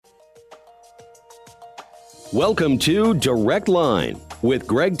Welcome to Direct Line with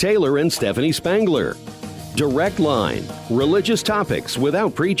Greg Taylor and Stephanie Spangler. Direct Line, religious topics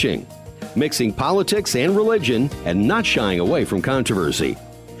without preaching, mixing politics and religion and not shying away from controversy.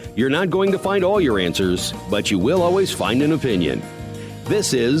 You're not going to find all your answers, but you will always find an opinion.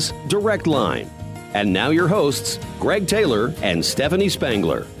 This is Direct Line. And now your hosts, Greg Taylor and Stephanie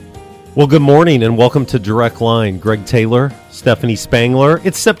Spangler. Well, good morning and welcome to Direct Line. Greg Taylor, Stephanie Spangler.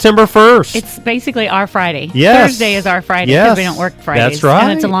 It's September 1st. It's basically our Friday. Yes. Thursday is our Friday Yes. because we don't work Fridays. That's right.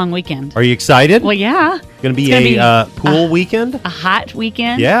 And it's a long weekend. Are you excited? Well, yeah. Going to be It's gonna a pool weekend? A hot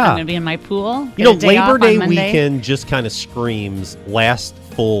weekend. Yeah. I'm going to be in my pool. You know, Get a day Labor off Day on Monday. weekend just kind of screams last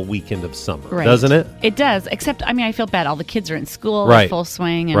full weekend of summer, Right. doesn't it? It does, except, I mean, I feel bad. All the kids are in school, Right. full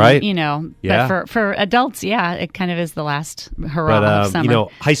swing, and, Right. you know, Yeah. but for adults, yeah, it kind of is the last hurrah of summer. You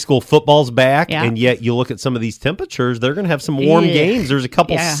know, high school football's back, Yeah. and yet you look at some of these temperatures, they're going to have some warm Yeah. games. There's a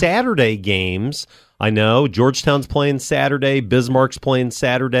couple Yeah. Saturday games. I know Georgetown's playing Saturday, Bismarck's playing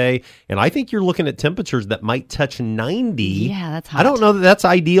Saturday, and I think you're looking at temperatures that might touch 90. Yeah, that's hot. I don't know that that's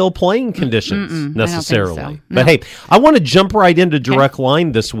ideal playing conditions necessarily. I don't think so. But No. hey, I want to jump right into Direct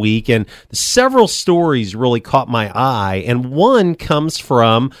Line this week, and several stories really caught my eye, and one comes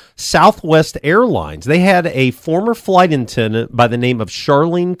from Southwest Airlines. They had a former flight attendant by the name of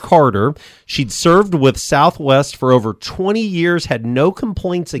Charlene Carter. She'd served with Southwest for over 20 years, had no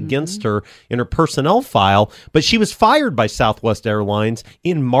complaints against her in her personnel file, but she was fired by Southwest Airlines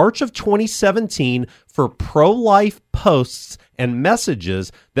in March of 2017 for pro-life posts and messages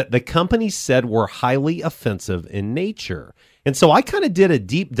that the company said were highly offensive in nature. And so I kind of did a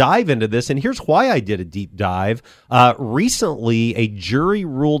deep dive into this, and here's why I did a deep dive. Recently, a jury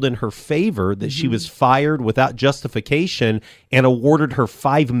ruled in her favor that she was fired without justification and awarded her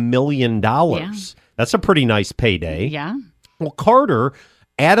 $5 million. Yeah. That's a pretty nice payday. Yeah. Well, Carter,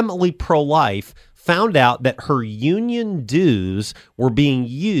 adamantly pro-life, found out that her union dues were being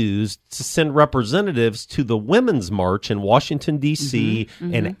used to send representatives to the Women's March in Washington, D.C.,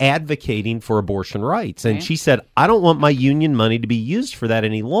 and advocating for abortion rights. And Right. she said, I don't want my union money to be used for that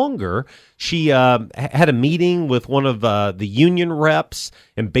any longer. She had a meeting with one of the union reps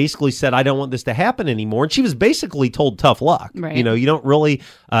and basically said, I don't want this to happen anymore. And she was basically told tough luck. Right. You know, you don't really,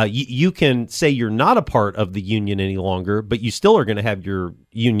 you can say you're not a part of the union any longer, but you still are going to have your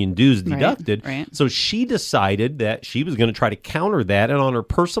union dues deducted. Right. So she decided that she was going to try to counter that, and on her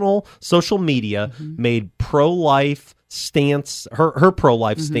personal social media made pro-life stance, her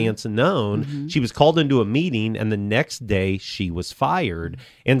pro-life stance known. She was called into a meeting, and the next day she was fired.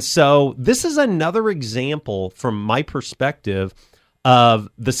 And so this is another example from my perspective of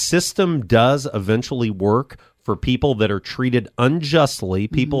the system does eventually work for people that are treated unjustly,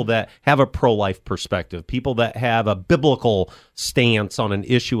 people that have a pro-life perspective, people that have a biblical stance on an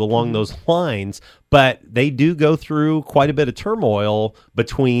issue along those lines, but they do go through quite a bit of turmoil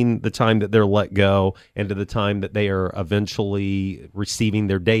between the time that they're let go and to the time that they are eventually receiving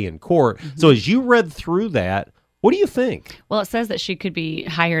their day in court. So as you read through that, what do you think? Well, it says that she could be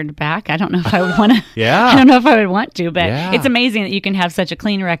hired back. I don't know if I would want to. Yeah. I don't know if I would want to, but Yeah. it's amazing that you can have such a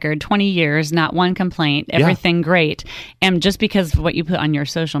clean record, 20 years, not one complaint, everything great. And just because of what you put on your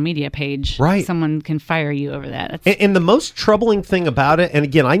social media page, Right. someone can fire you over that. That's, And the most troubling thing about it, and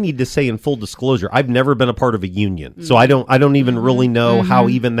again, I need to say in full disclosure, I've never been a part of a union, so I don't even really know how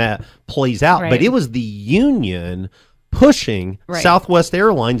even that plays out. But Right. it was the union pushing Right. Southwest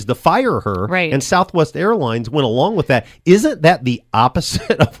Airlines to fire her, Right. and Southwest Airlines went along with that. Isn't that the opposite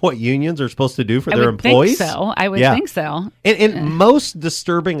of what unions are supposed to do for I their would employees? think so. I would Yeah. think so. And most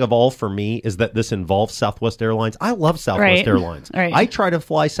disturbing of all for me is that this involves Southwest Airlines. I love Southwest Right. Airlines. Right. I try to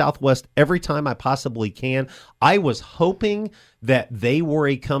fly Southwest every time I possibly can. I was hoping that they were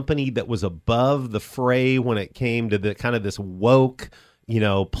a company that was above the fray when it came to the kind of this woke, you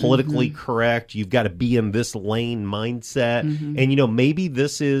know, politically correct, you've got to be in this lane mindset. And, you know, maybe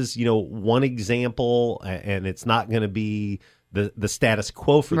this is, you know, one example, and it's not going to be the status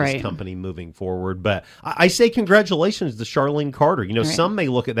quo for this Right. company moving forward. But I say congratulations to Charlene Carter. You know, Right. some may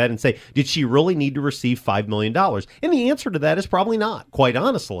look at that and say, did she really need to receive $5 million? And the answer to that is probably not, quite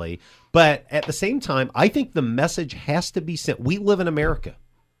honestly. But at the same time, I think the message has to be sent. We live in America.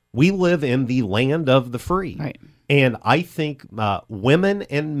 We live in the land of the free. Right. And I think women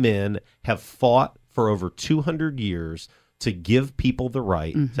and men have fought for over 200 years to give people the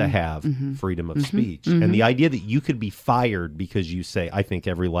right to have freedom of speech. And the idea that you could be fired because you say, I think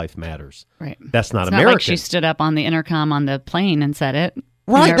every life matters. Right. That's not It's American. not like she stood up on the intercom on the plane and said it.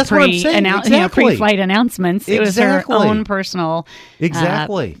 Right, that's what I'm saying. Exactly. Pre-flight announcements. It was her Exactly. own personal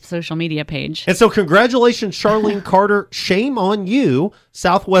Exactly. social media page. And so congratulations, Charlene Carter. Shame on you,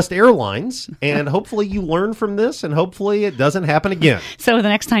 Southwest Airlines. And hopefully you learn from this, and hopefully it doesn't happen again. So the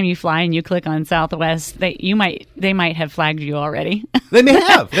next time you fly and you click on Southwest, they might have flagged you already. They may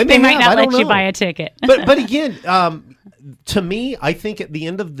have. They might not let you buy a ticket. But again, to me, I think at the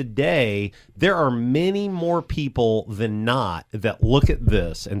end of the day, there are many more people than not that look at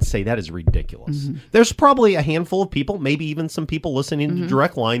this and say that is ridiculous. There's probably a handful of people, maybe even some people listening to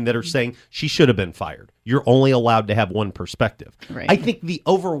Direct Line, that are saying she should have been fired. You're only allowed to have one perspective. Right. I think the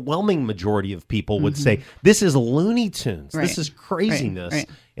overwhelming majority of people would say this is Looney Tunes. Right. This is craziness. Right.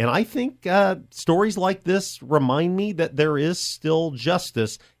 And I think stories like this remind me that there is still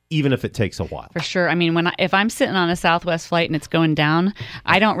justice, even if it takes a while. For sure. I mean, if I'm sitting on a Southwest flight and it's going down,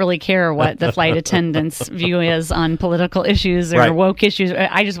 I don't really care what the flight attendant's view is on political issues or Right. woke issues.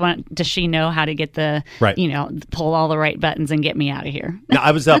 I just want, does she know how to get Right. pull all the right buttons and get me out of here? Now,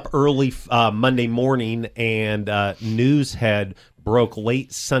 I was up early Monday morning, and news had broke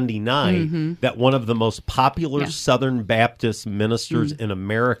late Sunday night that one of the most popular Southern Baptist ministers in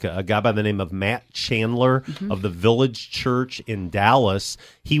America, a guy by the name of Matt Chandler of the Village Church in Dallas,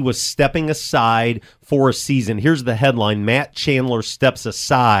 he was stepping aside for a season. Here's the headline: Matt Chandler steps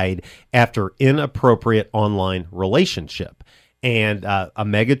aside after inappropriate online relationship. And a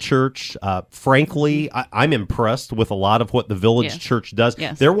mega church, frankly, I'm impressed with a lot of what the Village Church does.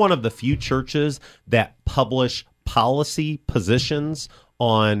 Yes. They're one of the few churches that publish policy positions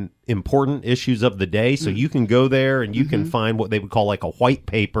on important issues of the day. So you can go there and you can find what they would call like a white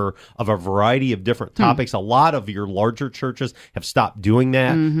paper of a variety of different topics. A lot of your larger churches have stopped doing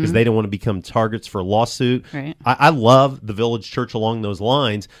that because they don't want to become targets for lawsuit. Right. I love the Village Church along those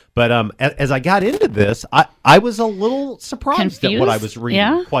lines. But as I got into this, I was a little surprised at what I was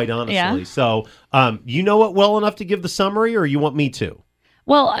reading, quite honestly. Yeah. So you know it well enough to give the summary, or you want me to?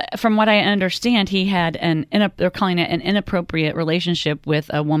 Well, from what I understand, he had they're calling it an inappropriate relationship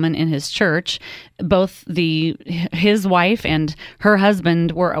with a woman in his church. Both his wife and her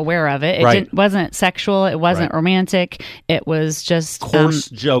husband were aware of it. It wasn't sexual. It wasn't romantic. It was just coarse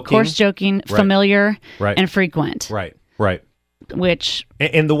joking, familiar, and frequent. Right. Which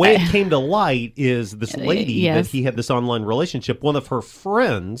and the way it came to light is this lady that he had this online relationship, one of her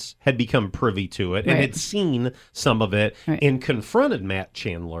friends had become privy to it and had seen some of it and confronted Matt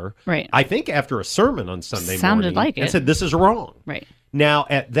Chandler, I think after a sermon on Sunday morning, like it. and said, this is wrong. Right. Now,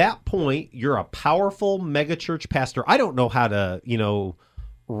 at that point, you're a powerful megachurch pastor. I don't know how to,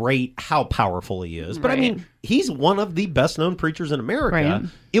 rate how powerful he is, but I mean, he's one of the best known preachers in America. Right.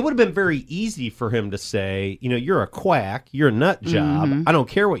 It would have been very easy for him to say, you're a quack, you're a nut job, I don't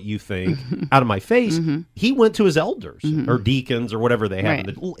care what you think, out of my face. He went to his elders or deacons or whatever they have,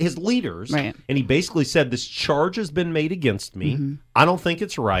 his leaders, and he basically said, this charge has been made against me. I don't think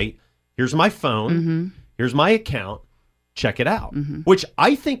it's right. Here's my phone. Here's my account. Check it out. Which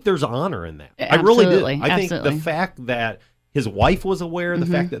I think there's honor in that. Absolutely. I really do. I think the fact that his wife was aware, the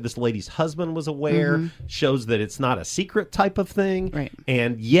fact that this lady's husband was aware, shows that it's not a secret type of thing. Right.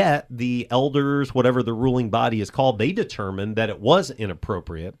 And yet the elders, whatever the ruling body is called, they determined that it was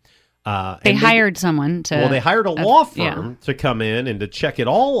inappropriate. They hired someone to... Well, they hired a law firm to come in and to check it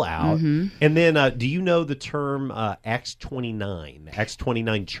all out. And then, do you know the term Acts 29? Acts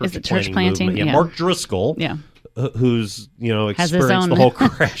 29 church planting movement. Yeah. Mark Driscoll. Yeah. Who's experienced the whole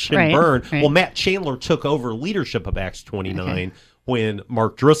crash and burn. Well, Matt Chandler took over leadership of Acts 29 when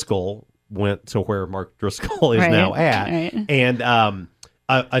Mark Driscoll went to where Mark Driscoll is now at. And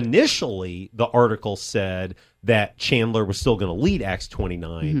initially, the article said that Chandler was still going to lead Acts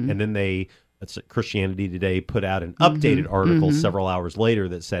 29, and then Christianity Today put out an updated article several hours later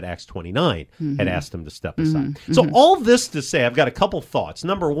that said Acts 29 had asked him to step aside. So all this to say, I've got a couple thoughts.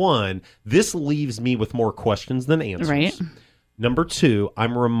 Number one, this leaves me with more questions than answers. Right. Number two,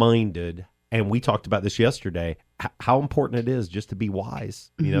 I'm reminded, and we talked about this yesterday, how important it is just to be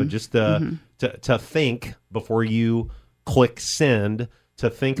wise. Just to think before you click send, to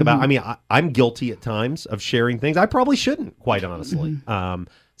think about. I mean, I'm guilty at times of sharing things I probably shouldn't, quite honestly.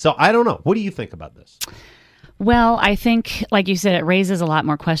 So I don't know. What do you think about this? Well, I think, like you said, it raises a lot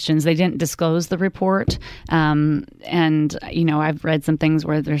more questions. They didn't disclose the report. And, I've read some things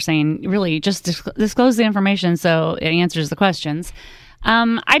where they're saying, really, just disclose the information so it answers the questions.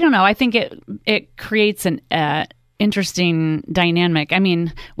 I don't know. I think it creates interesting dynamic. I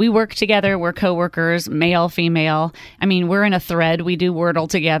mean, we work together. We're coworkers, male, female. I mean, we're in a thread. We do Wordle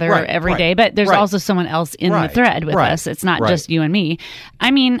together every day, but there's also someone else in the thread with us. It's not just you and me.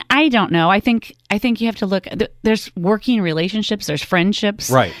 I mean, I don't know. I think you have to look. There's working relationships. There's friendships.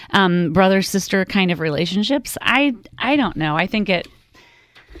 Right. Brother sister kind of relationships. I don't know. I think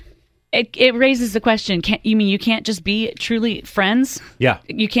it raises the question, you can't just be truly friends? Yeah.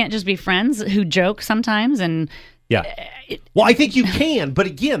 You can't just be friends who joke sometimes and... Yeah. Well, I think you can, but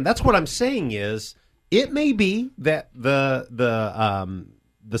again, that's what I'm saying is it may be that the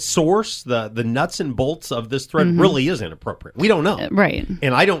source, the nuts and bolts of this thread really is inappropriate. We don't know. Right.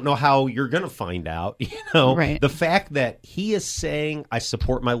 And I don't know how you're going to find out. Right. The fact that he is saying, I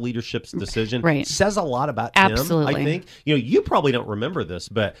support my leadership's decision says a lot about Absolutely. him, I think. You probably don't remember this,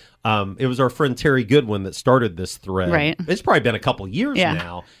 but it was our friend Terry Goodwin that started this thread. Right. It's probably been a couple years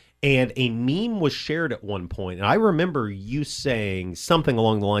now. And a meme was shared at one point, and I remember you saying something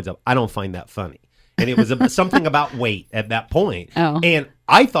along the lines of, I don't find that funny. And it was something about weight at that point. Oh. And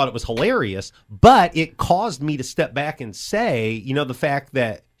I thought it was hilarious, but it caused me to step back and say, the fact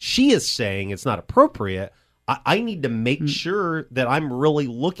that she is saying it's not appropriate, I need to make sure that I'm really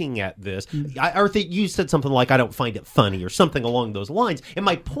looking at this. I think you said something like, I don't find it funny or something along those lines. And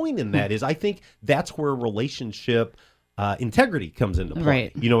my point in that is I think that's where relationship integrity comes into play.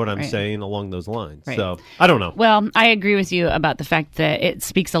 Right. You know what I'm saying along those lines. Right. So I don't know. Well, I agree with you about the fact that it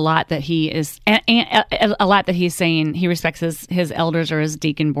speaks a lot that he is, and a lot that he's saying he respects his elders or his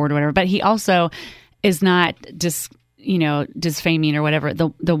deacon board or whatever, but he also is not disfaming or whatever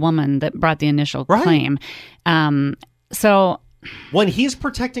the woman that brought the initial claim. So when he's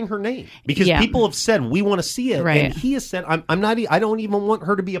protecting her name, because people have said we want to see it, and he has said I'm not. I don't even want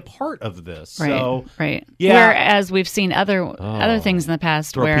her to be a part of this. So whereas we've seen other things in the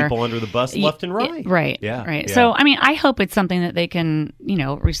past throw where people under the bus left and right. Right. So I mean, I hope it's something that they can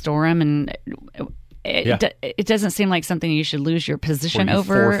restore him, and it doesn't seem like something you should lose your position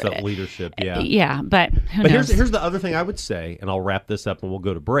over. Forfeit leadership. But who knows? Here's the other thing I would say, and I'll wrap this up and we'll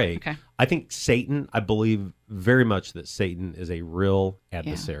go to break. Okay. I think Satan, I believe very much that Satan is a real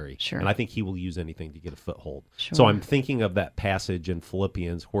adversary. Sure. And I think he will use anything to get a foothold. Sure. So I'm thinking of that passage in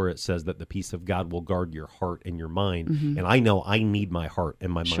Philippians where it says that the peace of God will guard your heart and your mind. And I know I need my heart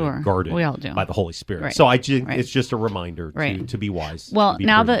and my mind guarded we all do. by the Holy Spirit. So it's just a reminder to be wise. Well,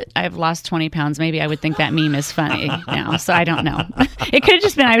 now that I've lost 20 pounds, maybe I would think that meme is funny now. So I don't know. It could have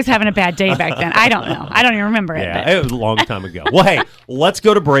just been I was having a bad day back then. I don't know. I don't even remember it. Yeah, it was a long time ago. Well, hey, let's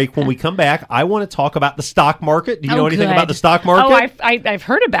go to break. When we come back, I want to talk about the stock market. Do you know anything about the stock market? I've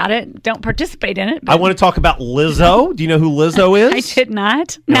heard about it. Don't participate in it. I want to talk about Lizzo. Do you know who Lizzo is? I did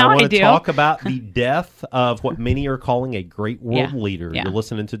not. And now I want to talk about the death of what many are calling a great world leader. Yeah. You're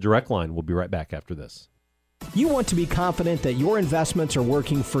listening to Direct Line. We'll be right back after this. You want to be confident that your investments are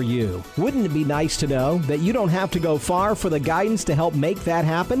working for you. Wouldn't it be nice to know that you don't have to go far for the guidance to help make that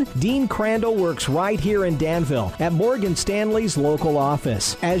happen? Dean Crandall works right here in Danville at Morgan Stanley's local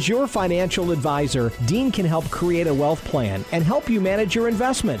office. As your financial advisor, Dean can help create a wealth plan and help you manage your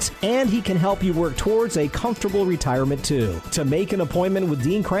investments. And he can help you work towards a comfortable retirement too. To make an appointment with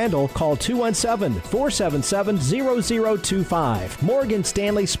Dean Crandall, call 217-477-0025. Morgan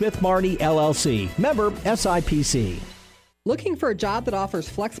Stanley Smith Marnie, LLC. Member SIPC. Looking for a job that offers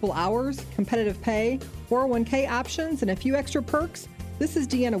flexible hours, competitive pay, 401k options, and a few extra perks? This is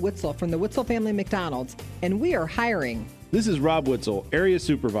Deanna Witzel from the Witzel Family McDonald's, and we are hiring. This is Rob Witzel, Area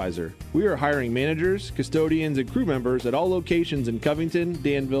Supervisor. We are hiring managers, custodians, and crew members at all locations in Covington,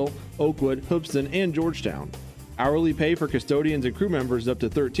 Danville, Oakwood, Hoopeston, and Georgetown. Hourly pay for custodians and crew members is up to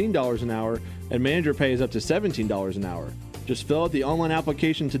 $13 an hour, and manager pay is up to $17 an hour. Just fill out the online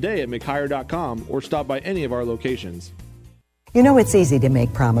application today at mchire.com or stop by any of our locations. You know, it's easy to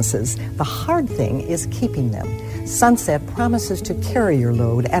make promises. The hard thing is keeping them. Sunset promises to carry your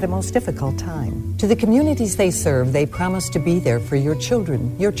load at a most difficult time. To the communities they serve, they promise to be there for your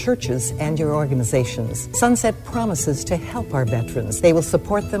children, your churches, and your organizations. Sunset promises to help our veterans. They will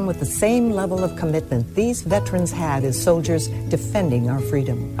support them with the same level of commitment these veterans had as soldiers defending our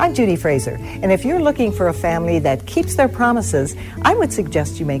freedom. I'm Judy Fraser, and if you're looking for a family that keeps their promises, I would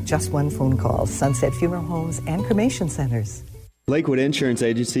suggest you make just one phone call. Sunset Funeral Homes and Cremation Centers. Lakewood Insurance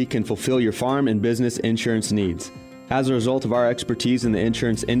Agency can fulfill your farm and business insurance needs. As a result of our expertise in the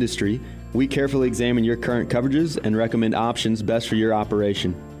insurance industry, we carefully examine your current coverages and recommend options best for your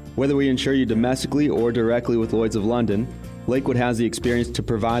operation. Whether we insure you domestically or directly with Lloyd's of London, Lakewood has the experience to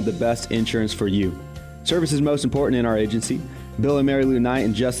provide the best insurance for you. Service is most important in our agency. Bill and Mary Lou Knight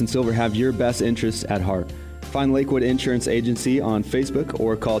and Justin Silver have your best interests at heart. Find Lakewood Insurance Agency on Facebook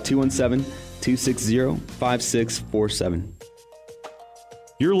or call 217-260-5647.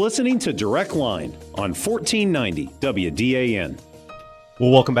 You're listening to Direct Line on 1490 WDAN. Well,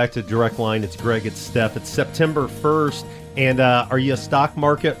 welcome back to Direct Line. It's Greg, it's Steph. It's September 1st. And are you a stock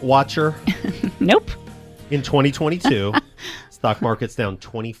market watcher? Nope. In 2022, stock market's down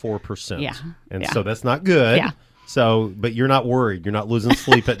 24%. Yeah. And so that's not good. Yeah. So, but you're not worried. You're not losing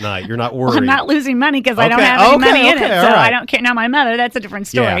sleep at night. You're not worried. Well, I'm not losing money because I don't have any money in it. So I don't care. Now, my mother, that's a different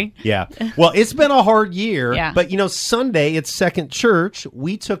story. Yeah. Well, it's been a hard year. Yeah. But, Sunday, it's Second Church.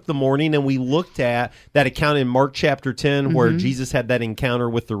 We took the morning and we looked at that account in Mark chapter 10 where Jesus had that encounter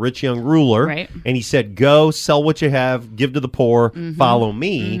with the rich young ruler. Right. And he said, go, sell what you have, give to the poor, follow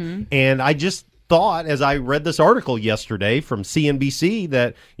me. And I just thought, as I read this article yesterday from CNBC,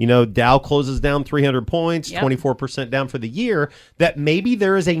 that Dow closes down 300 points, 24% down for the year, that maybe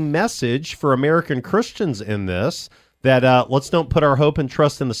there is a message for American Christians in this, that let's don't put our hope and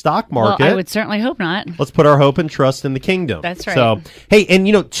trust in the stock market. Well, I would certainly hope not. Let's put our hope and trust in the kingdom. That's right. So, hey, and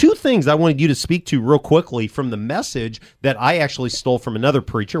two things I wanted you to speak to real quickly from the message that I actually stole from another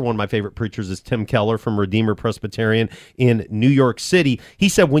preacher. One of my favorite preachers is Tim Keller from Redeemer Presbyterian in New York City. He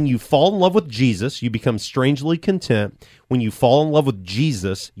said, when you fall in love with Jesus, you become strangely content. When you fall in love with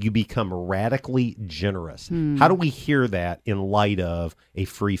Jesus, you become radically generous. How do we hear that in light of a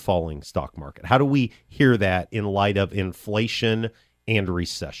free-falling stock market? How do we hear that in light of inflation and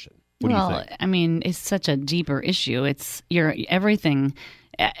recession? What do you think? I mean, it's such a deeper issue. It's everything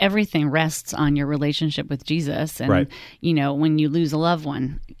rests on your relationship with Jesus. And, when you lose a loved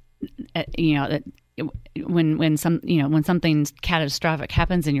one, when something catastrophic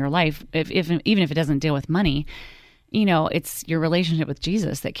happens in your life, even if it doesn't deal with money, it's your relationship with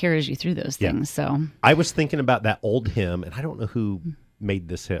Jesus that carries you through those things. So I was thinking about that old hymn, and I don't know who made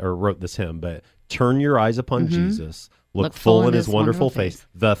this or wrote this hymn, but turn your eyes upon Jesus, look full in his wonderful face.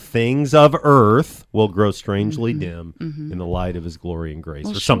 The things of earth will grow strangely dim in the light of his glory and grace,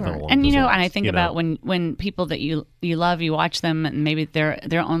 or something along those lines. And I think about when people that you love, you watch them, and maybe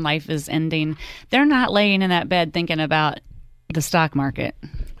their own life is ending. They're not laying in that bed thinking about the stock market.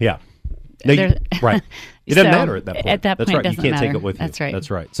 Yeah. No, right. It doesn't matter at that point. At that That's point, right. You can't matter. take it with you. That's right.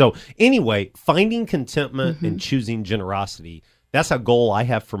 That's right. So anyway, finding contentment and choosing generosity, that's a goal I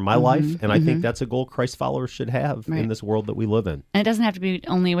have for my life, and I think that's a goal Christ followers should have in this world that we live in. And it doesn't have to be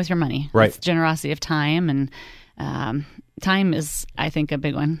only with your money. Right. It's generosity of time, and time is, I think, a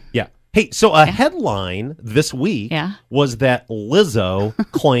big one. Yeah. Hey, so a headline this week was that Lizzo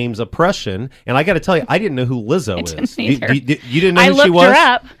claims oppression, and I got to tell you, I didn't know who Lizzo is. You didn't know who she was? I looked her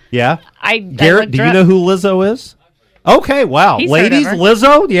up. Yeah? Garrett, do you know who Lizzo is? Okay, wow. Ladies,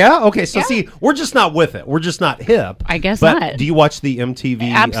 Lizzo? Yeah? Okay, so see, we're just not with it. We're just not hip. I guess but not. Do you watch the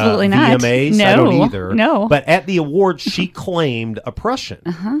MTV Absolutely not. VMAs? No. I don't either. No. But at the awards, she claimed oppression.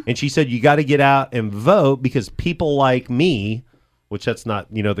 And she said, you got to get out and vote because people like me, which that's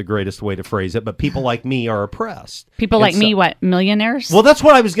not, the greatest way to phrase it, but people like me are oppressed. People like me, what, millionaires? Well, that's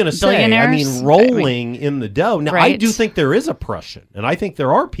what I was going to say. I mean, Billionaires? rolling in the dough. Now, I Right. do think there is oppression, and I think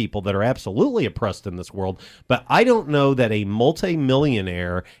there are people that are absolutely oppressed in this world, but I don't know that a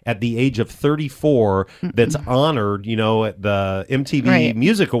multimillionaire at the age of 34 that's honored, at the MTV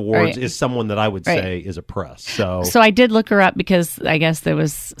Music Awards is someone that I would say is oppressed. So I did look her up because I guess there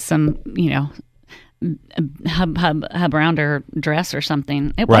was some, hub around her dress or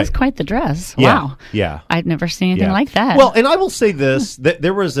something. It was quite the dress. Yeah, Wow. yeah. I'd never seen anything like that. Well, and I will say this, that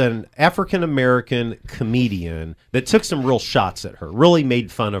there was an African-American comedian that took some real shots at her, really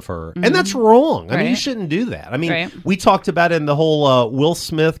made fun of her. And that's wrong. I mean, you shouldn't do that. I mean, we talked about it in the whole Will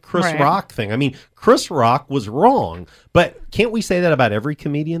Smith, Chris Rock thing. I mean, Chris Rock was wrong, but can't we say that about every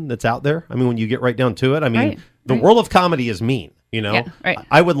comedian that's out there? I mean, when you get right down to it, I mean, the world of comedy is mean.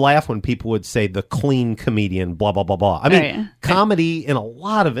 I would laugh when people would say the clean comedian, blah, blah, blah, blah. I mean, comedy in a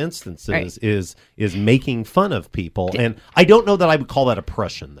lot of instances is making fun of people. And I don't know that I would call that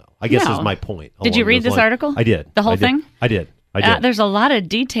oppression, though, I guess is my point. Did you read this article? I did. The whole thing? I did. There's a lot of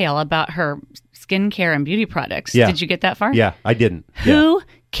detail about her skincare and beauty products. Yeah. Did you get that far? Yeah, I didn't. Who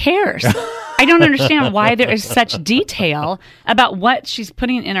cares? I don't understand why there is such detail about what she's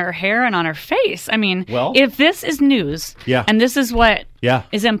putting in her hair and on her face. I mean, if this is news and this is what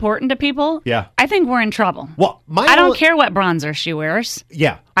is important to people, I think we're in trouble. Well, I don't care what bronzer she wears.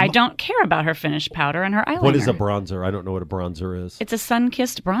 Yeah. I don't care about her finished powder and her eyeliner. What is a bronzer? I don't know what a bronzer is. It's a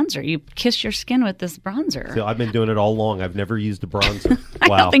sun-kissed bronzer. You kiss your skin with this bronzer. So I've been doing it all along. I've never used a bronzer. I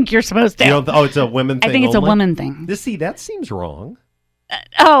don't think you're supposed to. It's a women thing. I think it's only? a woman thing. See, that seems wrong.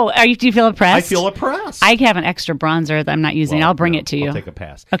 Do you feel oppressed? I feel oppressed. I have an extra bronzer that I'm not using. I'll bring it to you. I'll take a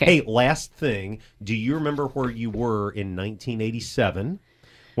pass. Okay. Hey, last thing. Do you remember where you were in 1987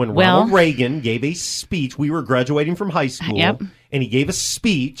 when Ronald Reagan gave a speech? We were graduating from high school. Yep. And he gave a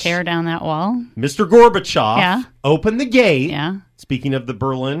speech. Tear down that wall. Mr. Gorbachev opened the gate. Yeah. Speaking of the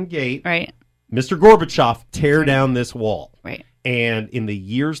Berlin Gate. Right. Mr. Gorbachev, tear down this wall. Right. And in the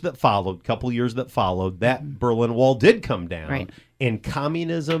years that followed, couple years that followed, that Berlin Wall did come down. Right. And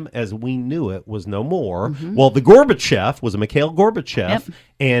communism as we knew it was no more. Well, the Gorbachev was a Mikhail Gorbachev,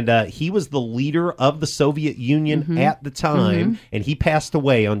 and he was the leader of the Soviet Union at the time, and he passed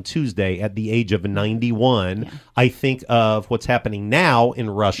away on Tuesday at the age of 91. I think of what's happening now in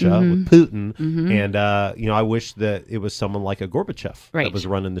Russia with Putin, and I wish that it was someone like a Gorbachev that was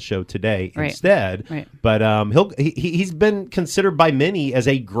running the show today instead. Right. But he's been considered by many as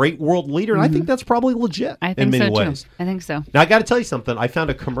a great world leader, and I think that's probably legit in many ways. I think so. Now, I got to tell you something. I found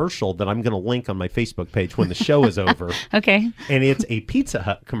a commercial that I'm going to link on my Facebook page when the show is over. Okay. And it's a Pizza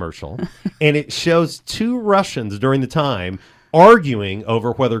Hut commercial, and it shows two Russians during the time arguing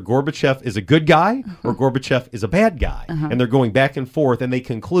over whether Gorbachev is a good guy or Gorbachev is a bad guy. And they're going back and forth, and they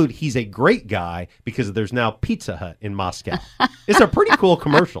conclude he's a great guy because there's now Pizza Hut in Moscow. It's a pretty cool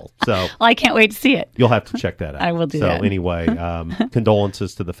commercial. So well, I can't wait to see it. You'll have to check that out. I will do that. So anyway,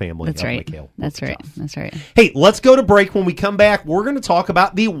 condolences to the family That's of right. Mikhail. That's right. That's right. Hey, let's go to break. When we come back, we're going to talk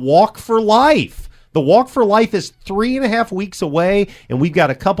about the Walk for Life. The Walk for Life is 3.5 weeks away, and we've got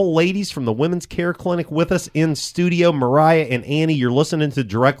a couple ladies from the Women's Care Clinic with us in studio, Mariah and Annie. You're listening to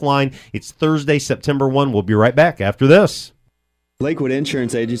Direct Line. It's Thursday, September 1. We'll be right back after this. Lakewood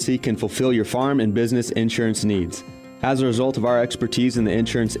Insurance Agency can fulfill your farm and business insurance needs. As a result of our expertise in the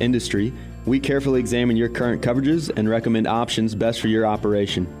insurance industry, we carefully examine your current coverages and recommend options best for your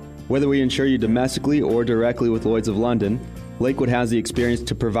operation. Whether we insure you domestically or directly with Lloyd's of London, Lakewood has the experience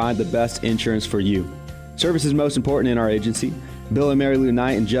to provide the best insurance for you. Service is most important in our agency. Bill and Mary Lou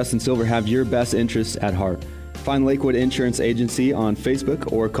Knight and Justin Silver have your best interests at heart. Find Lakewood Insurance Agency on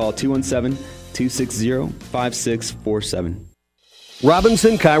Facebook or call 217-260-5647.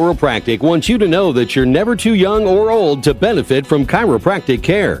 Robinson Chiropractic wants you to know that you're never too young or old to benefit from chiropractic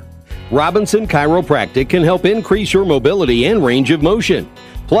care. Robinson Chiropractic can help increase your mobility and range of motion.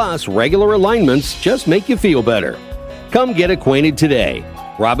 Plus, regular alignments just make you feel better. Come get acquainted today.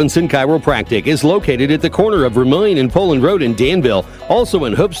 Robinson Chiropractic is located at the corner of Vermillion and Poland Road in Danville, also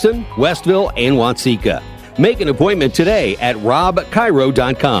in Hoopeston, Westville, and Watseka. Make an appointment today at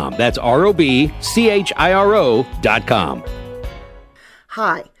robchiro.com. That's ROBCHIRO.com.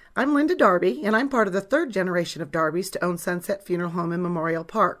 Hi, I'm Linda Darby, and I'm part of the third generation of Darbys to own Sunset Funeral Home in Memorial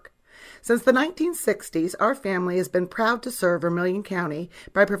Park. Since the 1960s, our family has been proud to serve Vermilion County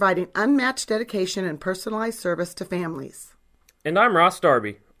by providing unmatched dedication and personalized service to families. And I'm Ross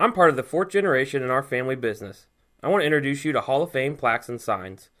Darby. I'm part of the fourth generation in our family business. I want to introduce you to Hall of Fame plaques and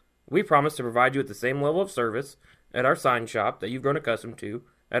signs. We promise to provide you with the same level of service at our sign shop that you've grown accustomed to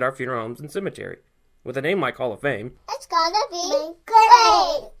at our funeral homes and cemetery. With a name like Hall of Fame, it's gonna be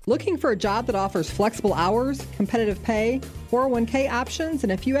great! Looking for a job that offers flexible hours, competitive pay, 401k options,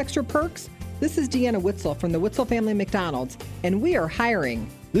 and a few extra perks? This is Deanna Witzel from the Witzel Family McDonald's, and we are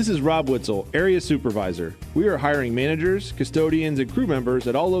hiring. This is Rob Witzel, Area Supervisor. We are hiring managers, custodians, and crew members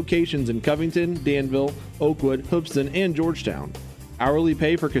at all locations in Covington, Danville, Oakwood, Hoopeston, and Georgetown. Hourly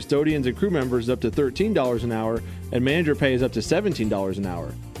pay for custodians and crew members is up to $13 an hour, and manager pay is up to $17 an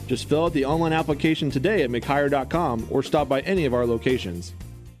hour. Just fill out the online application today at mchire.com or stop by any of our locations.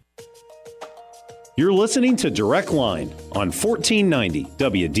 You're listening to Direct Line on 1490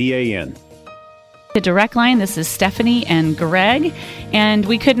 WDAN. The Direct Line, this is Stephanie and Greg, and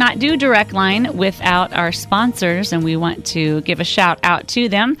we could not do Direct Line without our sponsors, and we want to give a shout out to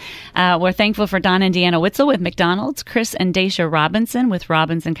them. We're thankful for Don and Deanna Witzel with McDonald's, Chris and Dacia Robinson with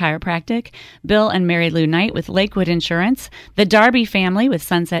Robinson Chiropractic, Bill and Mary Lou Knight with Lakewood Insurance, the Darby family with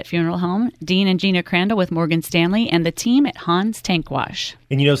Sunset Funeral Home, Dean and Gina Crandall with Morgan Stanley, and the team at Hans Tank Wash.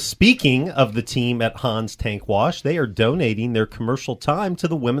 And speaking of the team at Hans Tank Wash, they are donating their commercial time to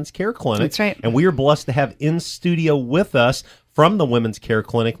the Women's Care Clinic. That's right. And we are blessed to have in studio with us from the Women's Care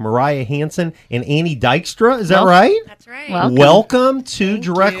Clinic, Mariah Hansen and Annie Dykstra. Is that right? That's right. Welcome to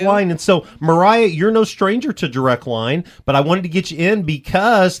Direct Line. And so, Mariah, you're no stranger to Direct Line, but I wanted to get you in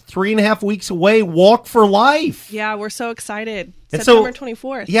because 3.5 weeks away, Walk for Life. Yeah, we're so excited And September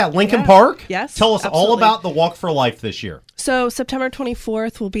 24th. Yeah, Lincoln Park? Yes. Tell us all absolutely. about the Walk for Life this year. So September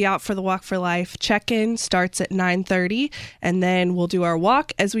 24th, we'll be out for the Walk for Life. Check-in starts at 9:30, and then we'll do our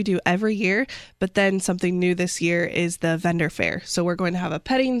walk as we do every year. But then something new this year is the vendor fair. So we're going to have a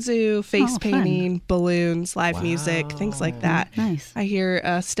petting zoo, face painting, balloons, live music, things like that. Nice. I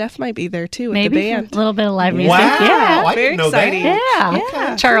hear Steph might be there too with Maybe the band. a little bit of live music. Wow, Yeah. I Very didn't know exciting. that.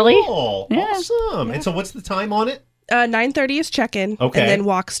 Yeah. Charlie. Cool. Yeah. Awesome. And so what's the time on it? 9:30 is check-in, Okay. and then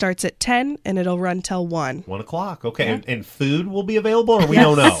walk starts at 10, and it'll run till 1. 1 o'clock. Okay. And food will be available, or we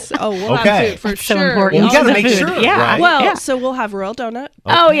don't know? Oh, we'll Okay. have food for That's so sure. important. Well, we got to The make food. sure, Yeah. right? Well, Yeah. so we'll have Royal Donut.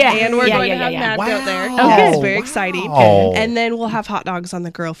 Oh, yeah. And we're Yeah, going yeah, to have yeah. Mad Goat there. Wow. Oh, good. It's very exciting. Wow. And then we'll have hot dogs on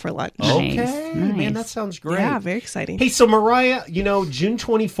the grill for lunch. Okay. Nice. Man, that sounds great. Yeah, very exciting. Hey, so Mariah, June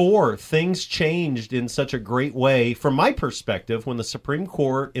 24, things changed in such a great way from my perspective when the Supreme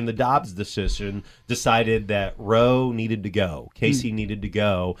Court in the Dobbs decision decided that Roe needed to go, Casey needed to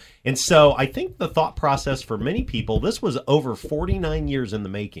go. And so I think the thought process for many people, this was over 49 years in the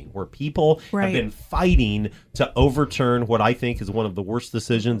making, where people have been fighting to overturn what I think is one of the worst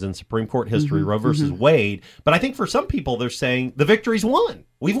decisions in Supreme Court history, Roe versus Wade. But I think for some people, they're saying the victory's won.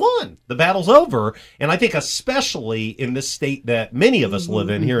 We've won. The battle's over. And I think especially in this state that many of us live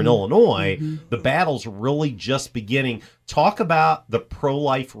in here in Illinois, the battle's really just beginning. Talk about the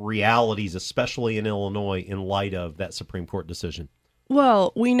pro-life realities, especially in Illinois, in light of that Supreme Court decision.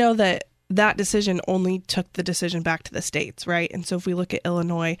 Well, we know that decision only took the decision back to the states, right? And so if we look at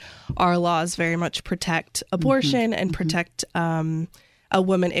Illinois, our laws very much protect abortion and protect a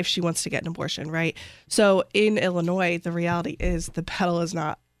woman if she wants to get an abortion, right? So in Illinois, the reality is the battle is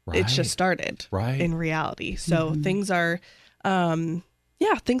not, it's just started in reality. So things are,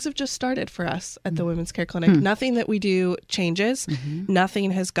 things have just started for us at the Women's Care Clinic. Nothing that we do changes.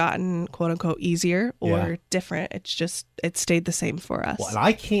 Nothing has gotten quote unquote easier or different. It's just, it stayed the same for us. Well, and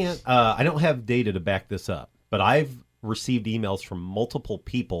I can't, I don't have data to back this up, but I've received emails from multiple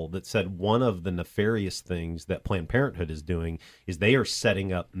people that said one of the nefarious things that Planned Parenthood is doing is they are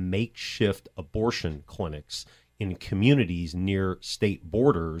setting up makeshift abortion clinics in communities near state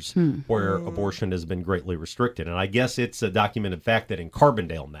borders where abortion has been greatly restricted. And I guess it's a documented fact that in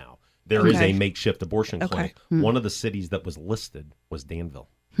Carbondale now, there is a makeshift abortion clinic. One of the cities that was listed was Danville.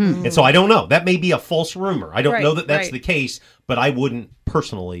 And so I don't know. That may be a false rumor. I don't know that that's the case, but I wouldn't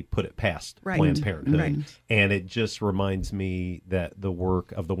personally put it past Planned Parenthood. And it just reminds me that the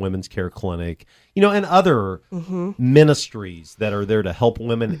work of the Women's Care Clinic, and other ministries that are there to help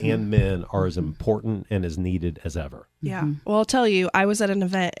women and men are as important and as needed as ever. Yeah. Well, I'll tell you, I was at an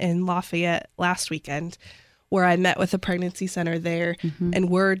event in Lafayette last weekend where I met with a pregnancy center there, and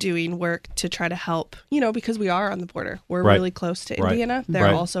we're doing work to try to help, because we are on the border. We're really close to Indiana.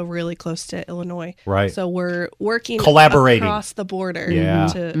 They're also really close to Illinois. So we're working collaborating across the border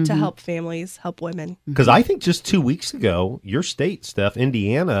to help families, help women. Because I think just 2 weeks ago, your state, Steph,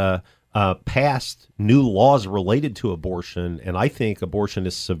 Indiana, passed new laws related to abortion, and I think abortion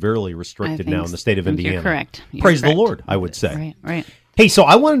is severely restricted now in the state of Indiana. You're correct. Praise the Lord, I would say. Right. Hey, so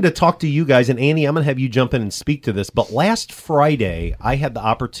I wanted to talk to you guys, and Annie, I'm going to have you jump in and speak to this, but last Friday, I had the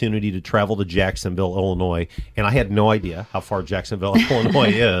opportunity to travel to Jacksonville, Illinois, and I had no idea how far Jacksonville,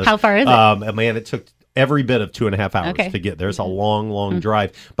 Illinois is. How far is it? Man, it took every bit of 2.5 hours to get there. It's a long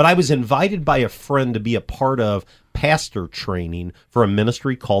drive. But I was invited by a friend to be a part of pastor training for a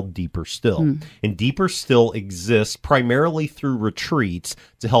ministry called Deeper Still. And Deeper Still exists primarily through retreats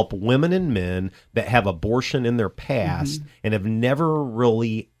to help women and men that have abortion in their past and have never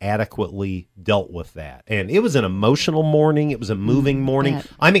really adequately dealt with that. And it was an emotional morning. It was a moving morning.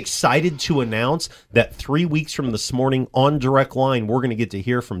 I'm excited to announce that 3 weeks from this morning on Direct Line, we're going to get to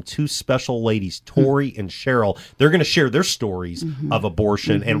hear from two special ladies, Tori and Cheryl. They're going to share their stories of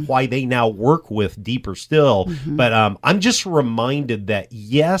abortion and why they now work with Deeper Still. But I'm just reminded that,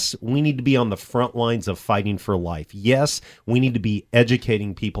 yes, we need to be on the front lines of fighting for life. Yes, we need to be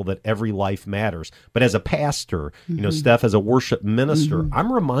educating people that every life matters. But as a pastor, Steph, as a worship minister,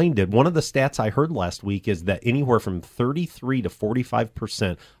 I'm reminded, one of the stats I heard last week is that anywhere from 33 to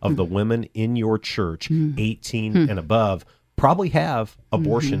 45% of the women in your church, 18 and above, probably have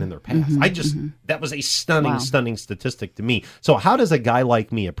abortion in their past. That was a stunning statistic to me. So how does a guy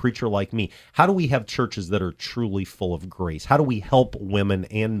like me, a preacher like me, how do we have churches that are truly full of grace? How do we help women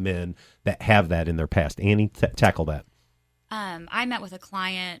and men that have that in their past? Annie, tackle that. I met with a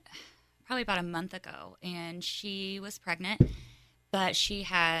client probably about a month ago, and she was pregnant, but she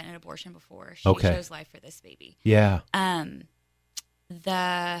had an abortion before. She chose life for this baby. Yeah.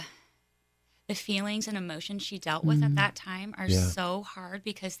 The the feelings and emotions she dealt with at that time are so hard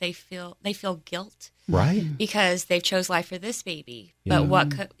because they feel guilt, right? Because they've chose life for this baby, but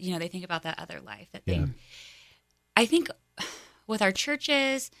what could, they think about that other life that they. I think with our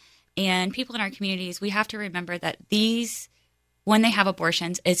churches and people in our communities, we have to remember that when they have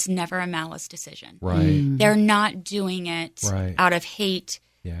abortions, it's never a malice decision. Right? They're not doing it out of hate.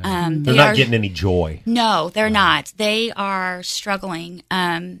 Yeah. They're not getting any joy. No, they're not. They are struggling.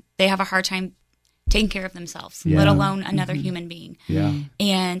 They have a hard time taking care of themselves, let alone another human being. Yeah.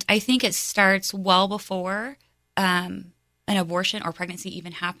 And I think it starts well before an abortion or pregnancy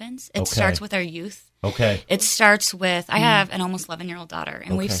even happens. It starts with our youth. Okay. It starts with, I have an almost 11-year-old daughter,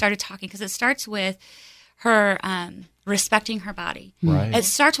 and we've started talking because it starts with her respecting her body. Right. It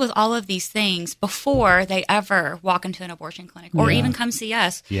starts with all of these things before they ever walk into an abortion clinic or even come see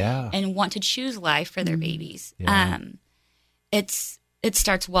us and want to choose life for their babies. Yeah. It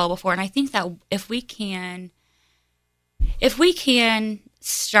starts well before, and I think that if we can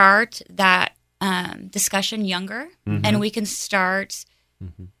start that discussion younger, and we can start.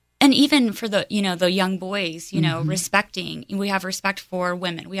 And even for the young boys, respecting, we have respect for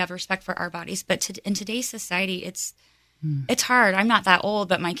women, we have respect for our bodies. But in today's society, it's hard. I'm not that old,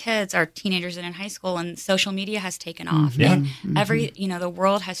 but my kids are teenagers and in high school, and social media has taken off. And the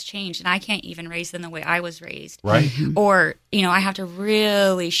world has changed, and I can't even raise them the way I was raised. Right. Or, I have to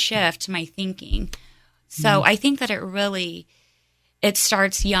really shift my thinking. So I think that it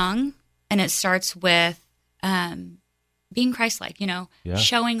starts young, and it starts with, being Christ-like,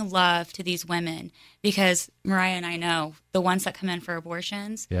 showing love to these women, because Mariah and I know the ones that come in for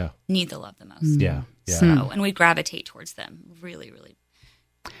abortions need the love the most. Yeah. So, and we gravitate towards them really, really.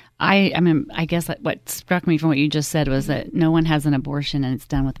 I guess what struck me from what you just said was that no one has an abortion and it's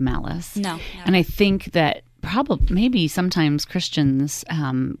done with malice. No. And I think that maybe sometimes Christians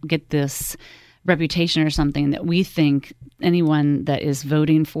get this reputation or something that we think anyone that is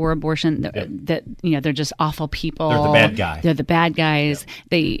voting for abortion that they're just awful people. They're the bad guy. They're the bad guys.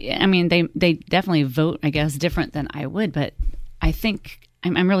 Yeah. They definitely vote, I guess, different than I would, but I think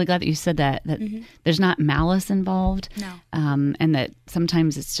I'm really glad that you said that there's not malice involved. No. And that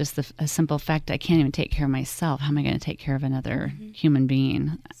sometimes it's just a simple fact, I can't even take care of myself. How am I going to take care of another human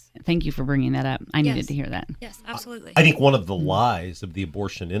being? Thank you for bringing that up. I needed to hear that. Yes, absolutely. I think one of the lies of the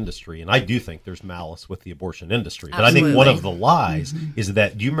abortion industry, and I do think there's malice with the abortion industry, but I think one of the lies is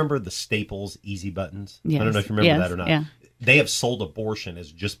that, do you remember the Staples easy buttons? Yes. I don't know if you remember that or not. Yeah. They have sold abortion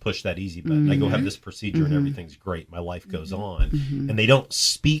as just push that easy button. I go have this procedure and everything's great. My life goes on. And they don't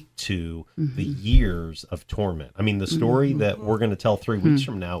speak to the years of torment. I mean, the story that we're going to tell 3 weeks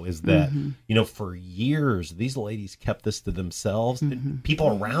from now is that, for years, these ladies kept this to themselves.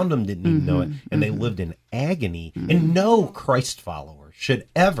 People around them didn't even know it. And they lived in agony. And no Christ follower should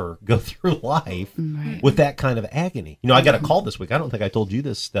ever go through life with that kind of agony. I got a call this week. I don't think I told you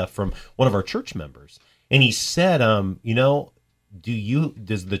this stuff from one of our church members. And he said, does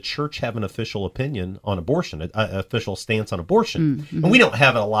the church have an official opinion on abortion, an official stance on abortion? And we don't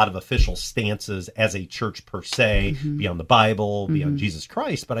have a lot of official stances as a church per se, beyond the Bible, beyond Jesus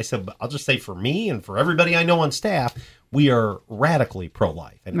Christ. But I said, I'll just say for me and for everybody I know on staff, we are radically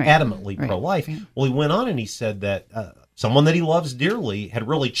pro-life and adamantly pro-life. Well, he went on and he said that someone that he loves dearly had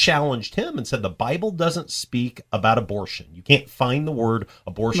really challenged him and said the Bible doesn't speak about abortion. You can't find the word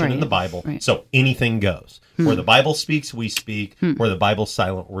abortion in the Bible, so anything goes. Where the Bible speaks, we speak. Where the Bible's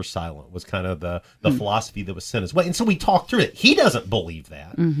silent, we're silent, was kind of the philosophy that was sent his way. And so we talked through it. He doesn't believe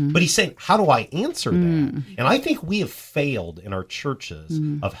that, but he's saying, how do I answer that? And I think we have failed in our churches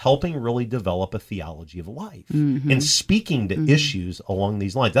of helping really develop a theology of life and speaking to issues along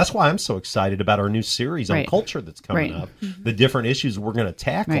these lines. That's why I'm so excited about our new series on culture that's coming up. The different issues we're going to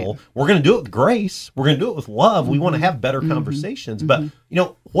tackle. We're going to do it with grace. We're going to do it with love. We want to have better conversations. But,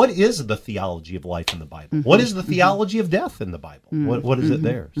 what is the theology of life in the Bible? What is the theology of death in the Bible? What is it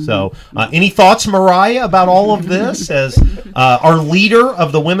there? So any thoughts, Mariah, about all of this as our leader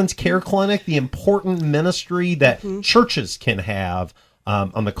of the Women's Care Clinic, the important ministry that churches can have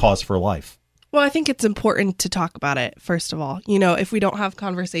on the cause for life? Well, I think it's important to talk about it, first of all. If we don't have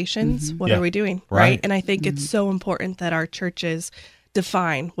conversations, what are we doing? Right. And I think it's so important that our churches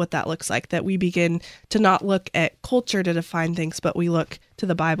define what that looks like, that we begin to not look at culture to define things, but we look to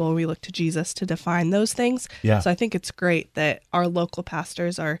the Bible and we look to Jesus to define those things. Yeah. So I think it's great that our local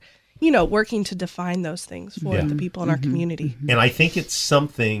pastors are, working to define those things for the people in our community. And I think it's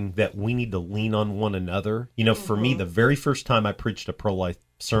something that we need to lean on one another. For me, the very first time I preached a pro-life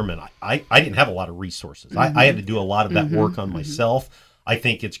sermon, I didn't have a lot of resources. I had to do a lot of that work on myself. I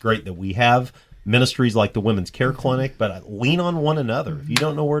think it's great that we have ministries like the Women's Care Clinic, but lean on one another. If you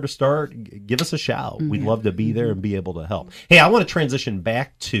don't know where to start, give us a shout. We'd love to be there and be able to help. Hey, I want to transition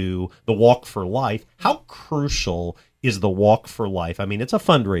back to the Walk for Life. How crucial is the Walk for Life? I mean, it's a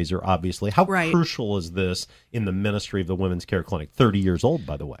fundraiser, obviously. How crucial is this in the ministry of the Women's Care Clinic? 30 years old,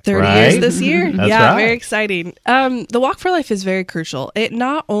 by the way. 30 years this year. That's yeah, right. Very exciting. The Walk for Life is very crucial. It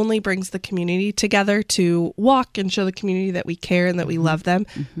not only brings the community together to walk and show the community that we care and that we love them,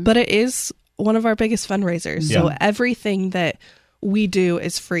 but it is one of our biggest fundraisers. Yeah. So everything that we do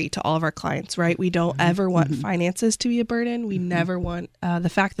is free to all of our clients, right? We don't ever want finances to be a burden. We never want the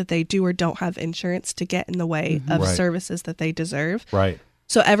fact that they do or don't have insurance to get in the way of services that they deserve. Right.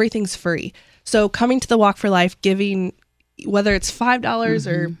 So everything's free. So coming to the Walk for Life, giving, whether it's $5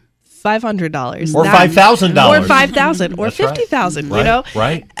 or $500 or $5,000 or $5,000 or That's right. $50,000, Right, you know,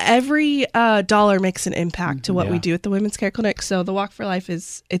 right. Every dollar makes an impact to what we do at the Women's Care Clinic. So the Walk for Life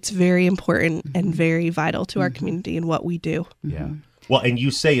it's very important and very vital to our community and what we do. Yeah. Well, and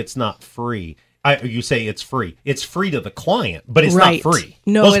you say it's not free. You say it's free. It's free to the client, but it's not free.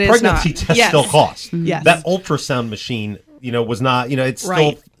 No, those it is pregnancy not. tests Yes. still cost. Yes. That ultrasound machine, was not. It's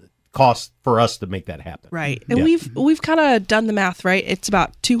still cost for us to make that happen. Right. And Yeah. we've kind of done the math, right? It's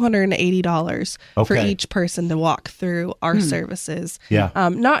about $280 for Okay. each person to walk through our services. Yeah.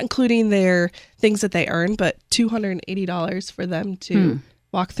 Not including their things that they earn, but $280 for them to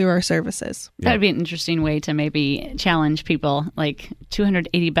walk through our services. That would be an interesting way to maybe challenge people. Like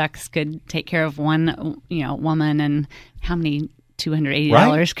 $280 could take care of one, woman, and how many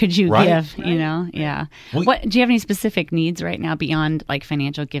 $280 could you give? Yeah. What do you have any specific needs right now beyond like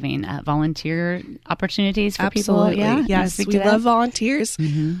financial giving? Volunteer opportunities for Absolutely. people? Yeah. Yes, we love volunteers.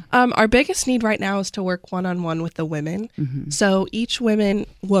 Our biggest need right now is to work one-on-one with the women. So each woman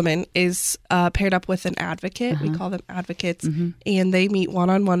is paired up with an advocate. We call them advocates, and they meet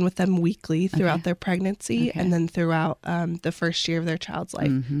one-on-one with them weekly throughout their pregnancy and then throughout the first year of their child's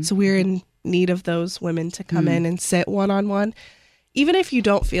life. So we're in need of those women to come in and sit one-on-one. Even if you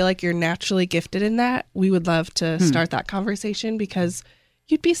don't feel like you're naturally gifted in that, we would love to start that conversation because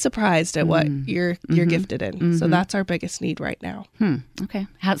you'd be surprised at what you're gifted in. So that's our biggest need right now. Okay.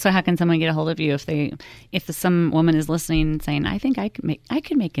 How can someone get a hold of you if some woman is listening saying, I think I could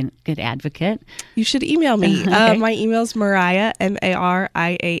make a good advocate? You should email me. Okay. My email is Mariah,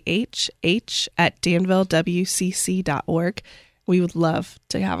 MARIAH @danvillewcc.org. We would love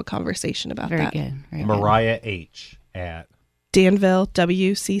to have a conversation about that. Very good. Mariah H. at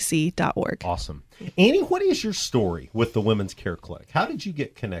danvillewcc.org. Awesome. Annie, what is your story with the Women's Care Clinic? How did you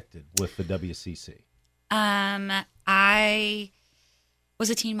get connected with the WCC? I was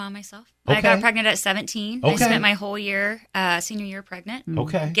a teen mom myself. Okay. I got pregnant at 17. Okay. I spent my whole year, senior year, pregnant.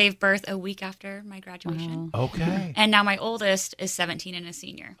 Okay. Gave birth a week after my graduation. Okay. And now my oldest is 17 and a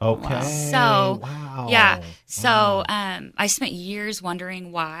senior. Okay. So, wow. yeah. So, I spent years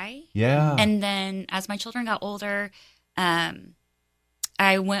wondering why. Yeah. And then as my children got older,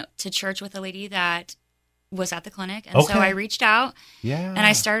 I went to church with a lady that was at the clinic. And so I reached out. Yeah. And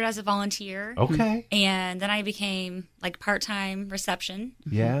I started as a volunteer. Okay. And then I became like part-time reception.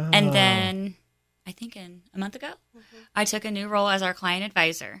 Yeah. And then I think a month ago, I took a new role as our client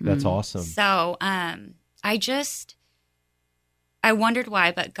advisor. That's awesome. So I wondered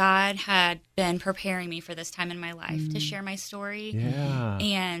why, but God had been preparing me for this time in my life to share my story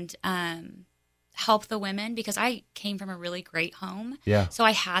and help the women because I came from a really great home. Yeah. So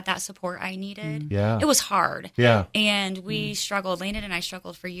I had that support I needed. Yeah. It was hard. Yeah. And we struggled. Landon and I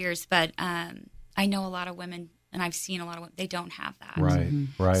struggled for years, but I know a lot of women, and I've seen a lot of women, they don't have that. Right.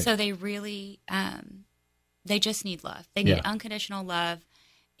 Right. So they really, they just need love. They need unconditional love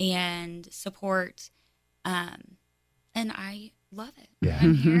and support. And I love it. Yeah.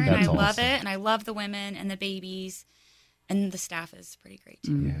 I'm here and That's I love awesome. it. And I love the women and the babies. And the staff is pretty great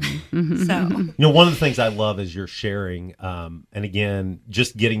too. Yeah. So one of the things I love is you're sharing, and again,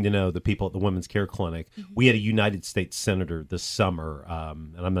 just getting to know the people at the Women's Care Clinic. We had a United States Senator this summer,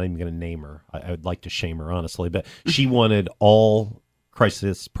 and I'm not even going to name her. I would like to shame her, honestly, but she wanted all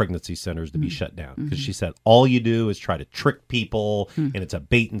crisis pregnancy centers to be shut down because she said all you do is try to trick people and it's a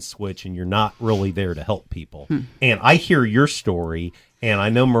bait and switch and you're not really there to help people. And I hear your story and I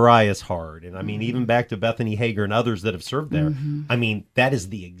know Mariah's hard. And I mean, even back to Bethany Hager and others that have served there. I mean, that is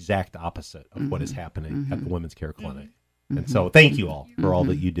the exact opposite of what is happening at the Women's Care Clinic. And so thank you all for all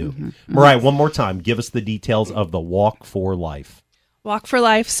that you do. Mariah, one more time, give us the details of the Walk for Life. Walk for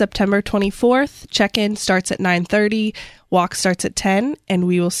Life, September 24th. Check-in starts at 9:30. Walk starts at 10, and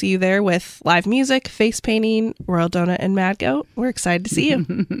we will see you there with live music, face painting, Royal Donut, and Mad Goat. We're excited to see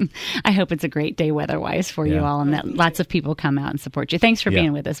you. I hope it's a great day weather-wise for you all, and that lots of people come out and support you. Thanks for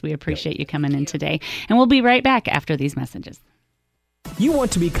being with us. We appreciate you coming in today. And we'll be right back after these messages. You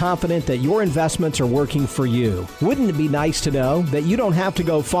want to be confident that your investments are working for you. Wouldn't it be nice to know that you don't have to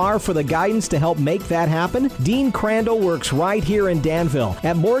go far for the guidance to help make that happen? Dean Crandall works right here in Danville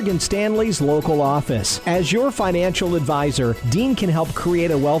at Morgan Stanley's local office. As your financial advisor, Dean can help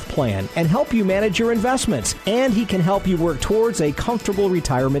create a wealth plan and help you manage your investments. And he can help you work towards a comfortable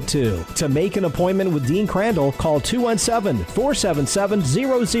retirement too. To make an appointment with Dean Crandall, call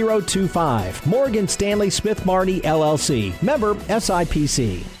 217-477-0025. Morgan Stanley Smith Marty, LLC. Member SIPC.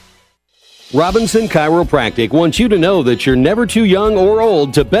 Robinson Chiropractic wants you to know that you're never too young or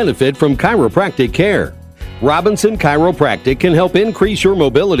old to benefit from chiropractic care. Robinson Chiropractic can help increase your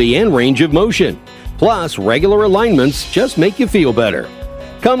mobility and range of motion. Plus, regular alignments just make you feel better.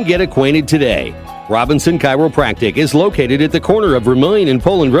 Come get acquainted today. Robinson Chiropractic is located at the corner of Vermillion and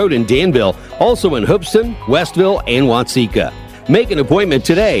Poland Road in Danville, also in Hoopeston, Westville, and Watseka. Make an appointment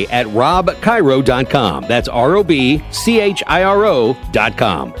today at robchiro.com. That's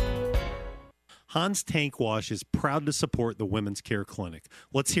ROBCHIRO.com. Hans Tank Wash is proud to support the Women's Care Clinic.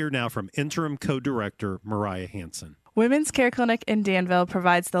 Let's hear now from Interim Co-Director Mariah Hansen. Women's Care Clinic in Danville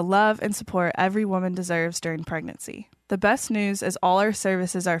provides the love and support every woman deserves during pregnancy. The best news is all our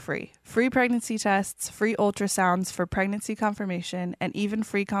services are free. Free pregnancy tests, free ultrasounds for pregnancy confirmation, and even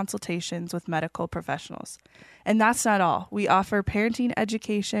free consultations with medical professionals. And that's not all. We offer parenting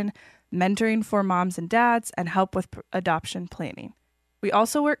education, mentoring for moms and dads, and help with adoption planning. We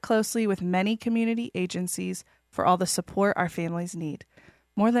also work closely with many community agencies for all the support our families need.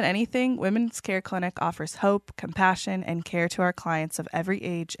 More than anything, Women's Care Clinic offers hope, compassion, and care to our clients of every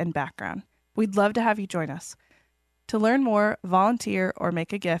age and background. We'd love to have you join us. To learn more, volunteer, or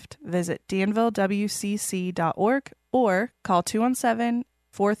make a gift, visit danvillewcc.org or call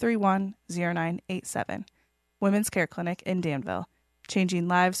 217-431-0987. Women's Care Clinic in Danville, changing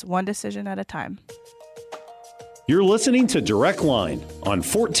lives one decision at a time. You're listening to Direct Line on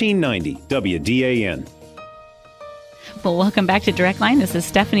 1490 WDAN. Well, welcome back to Direct Line. This is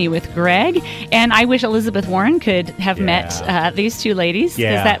Stephanie with Greg, and I wish Elizabeth Warren could have met these two ladies,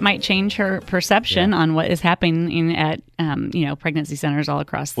 because that might change her perception on what is happening at pregnancy centers all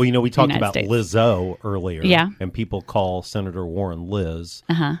across. Well, we talked the about States. Lizzo earlier, and people call Senator Warren Liz.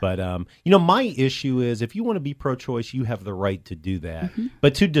 But my issue is, if you want to be pro-choice, you have the right to do that.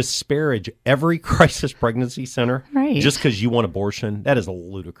 But to disparage every crisis pregnancy center just because you want abortion, that is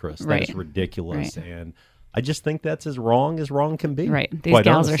ludicrous. That is ridiculous, and I just think that's as wrong can be. Right. These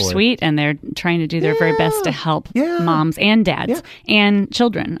gals are sweet, and they're trying to do their very best to help moms and dads and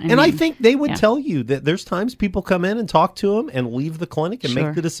children. I think they would tell you that there's times people come in and talk to them and leave the clinic and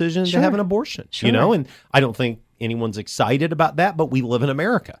make the decision to have an abortion. And I don't think anyone's excited about that, but we live in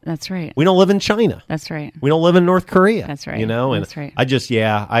America. That's right. We don't live in China. That's right. We don't live in North Korea. That's right. And that's right.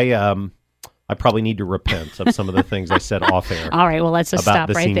 I probably need to repent of some of the things I said off air. All right, well, let's just stop right there.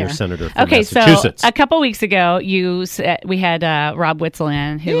 About the senior senator from So Massachusetts. a couple weeks ago, we had Rob Witzel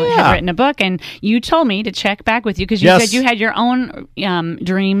in, who had written a book, and you told me to check back with you because you said you had your own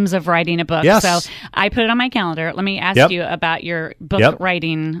dreams of writing a book. Yes. So I put it on my calendar. Let me ask you about your book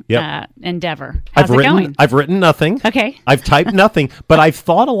writing endeavor. How's it going? I've written nothing. Okay. I've typed nothing, but I've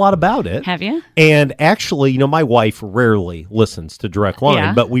thought a lot about it. Have you? And actually, my wife rarely listens to Direct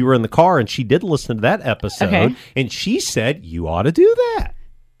Line, but we were in the car, and she did listen to that episode, and she said, you ought to do that.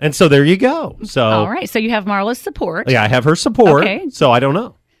 And so there you go. So all right. So you have Marla's support. Yeah, I have her support. Okay. So I don't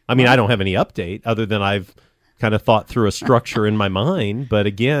know. I mean, I don't have any update other than I've kind of thought through a structure in my mind. But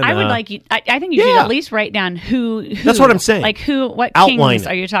again, I would like you. I think you should at least write down who. That's what I'm saying. Like what outline kings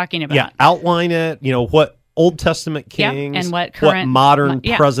are you talking about? Yeah, outline it. What Old Testament kings and what current modern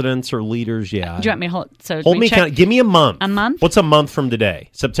presidents or leaders. Yeah. Do you want me to hold? So hold me. Give me a month. A month. What's a month from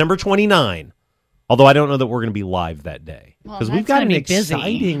today? September 29. Although I don't know that we're going to be live that day because we've got an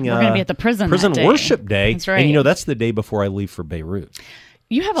exciting. We're going to be at the prison worship day. That's right. And that's the day before I leave for Beirut.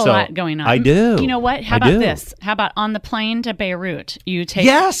 You have a lot going on. I do. You know what? How about this? How about on the plane to Beirut? You take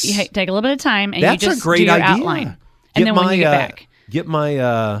a little bit of time and that's you just a great do your idea. outline. And then when you get back, get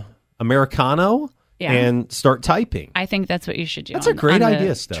my Americano and start typing. I think that's what you should do. That's a great idea,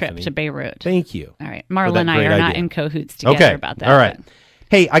 trip Stephanie. to Beirut. Thank you. All right, Marla and I are not in cahoots together about that. All right.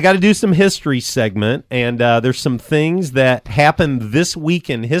 Hey, I got to do some history segment, and there's some things that happened this week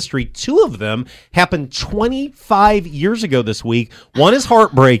in history. 2 of them happened 25 years ago this week. One is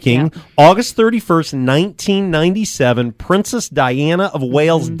heartbreaking. August 31st, 1997, Princess Diana of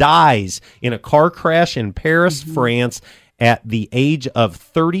Wales dies in a car crash in Paris, France, at the age of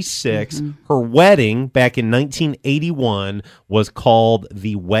 36. Her wedding back in 1981 was called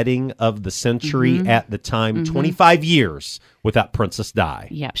the Wedding of the Century at the time. 25 years without Princess Di.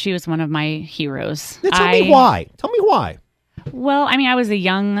 Yeah, she was one of my heroes. Now, tell me why. Well, I mean, I was a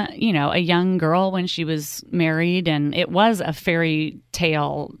young girl when she was married, and it was a fairy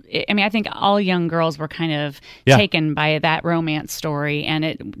tale. I mean, I think all young girls were kind of taken by that romance story, and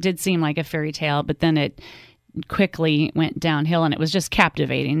it did seem like a fairy tale, but then it quickly went downhill, and it was just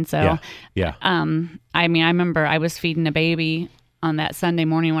captivating. So, I mean, I remember I was feeding a baby on that Sunday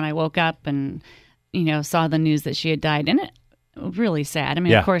morning when I woke up and, saw the news that she had died, and it was really sad. I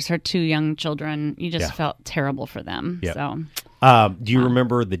mean, of course, her 2 young children, you just felt terrible for them. So, do you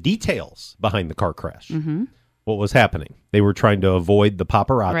remember the details behind the car crash? What was happening? They were trying to avoid the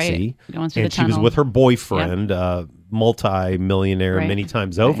paparazzi, going through and the she was tunnel. with her boyfriend, multi-millionaire many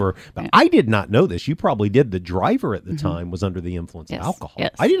times over. But I did not know this. You probably did. The driver at the time was under the influence of alcohol.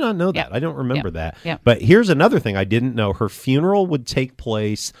 Yes. I did not know that. I don't remember that. But here's another thing I didn't know. Her funeral would take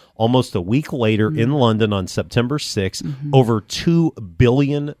place almost a week later in London on September 6th. Over 2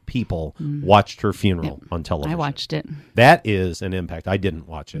 billion people watched her funeral on television. I watched it. That is an impact. I didn't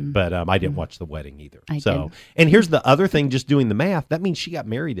watch it, but I didn't watch the wedding either. And here's the other thing, just doing the math, that means she got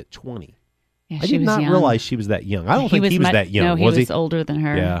married at 20. Yeah, I did not realize she was that young. I don't think he was that young. No, he was older than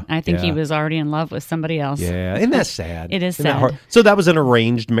her. Yeah, I think he was already in love with somebody else. Yeah, isn't that sad? It is Isn't that sad. hard? So that was an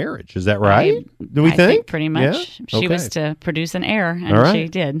arranged marriage, is that right? Do we I think pretty much. Yeah? She Okay. was to produce an heir, and she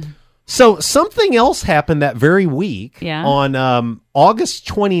did. So something else happened that very week. On August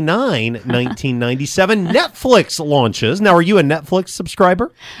 29, 1997, Netflix launches. Now, are you a Netflix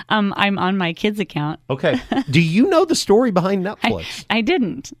subscriber? I'm on my kids' account. Okay. Do you know the story behind Netflix? I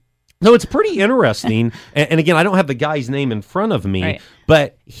didn't. No, it's pretty interesting. And again, I don't have the guy's name in front of me,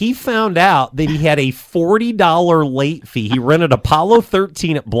 but he found out that he had a $40 late fee. He rented Apollo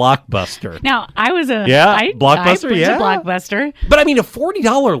 13 at Blockbuster. Now, I was a... Blockbuster, I went to Blockbuster. But I mean, a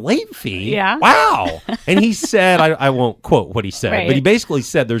 $40 late fee? Yeah. Wow. And he said, I won't quote what he said, but he basically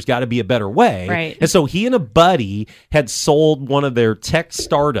said there's got to be a better way. Right. And so he and a buddy had sold one of their tech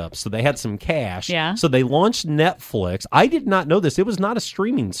startups, so they had some cash. Yeah. So they launched Netflix. I did not know this. It was not a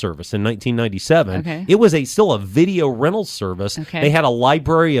streaming service in 1997. Okay. It was still a video rental service. Okay. They had a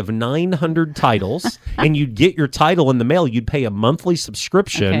library of 900 titles, and you'd get your title in the mail. You'd pay a monthly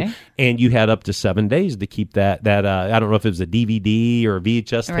subscription, and you had up to 7 days to keep that I don't know if it was a DVD or a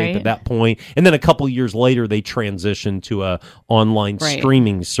VHS tape at that point. And then a couple years later, they transitioned to a online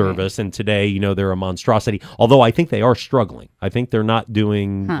streaming service, and today, they're a monstrosity. Although I think they are struggling. I think they're not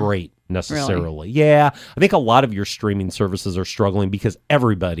doing great necessarily. Really? Yeah. I think a lot of your streaming services are struggling because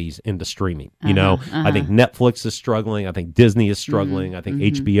everybody's into streaming. I think Netflix is struggling. I think Disney is struggling. I think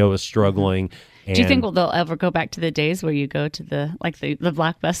HBO is struggling. Do you think they'll ever go back to the days where you go to the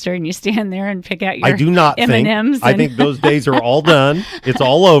Blockbuster and you stand there and pick out your I do not M&Ms? I think those days are all done. It's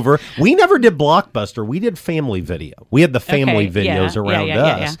all over. We never did Blockbuster. We did Family Video. We had the family videos around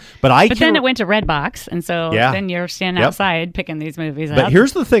us. But then it went to Redbox, and so then you're standing outside picking these movies up. But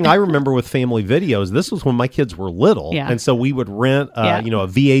here's the thing I remember with family videos. This was when my kids were little, and so we would rent a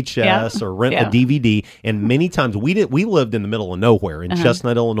VHS or rent a DVD, and many times we lived in the middle of nowhere in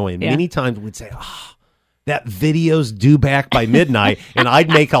Chestnut, Illinois, and many times we'd say, that video's due back by midnight, and I'd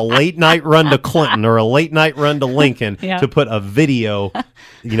make a late night run to Clinton or a late night run to Lincoln to put a video,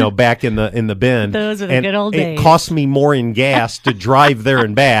 back in the bin. Those are the good old days. It cost me more in gas to drive there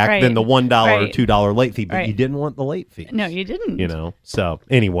and back than the $1 or $2 late fee, but you didn't want the late fee. No, you didn't. So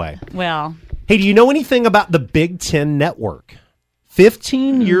anyway. Well. Hey, do you know anything about the Big Ten Network?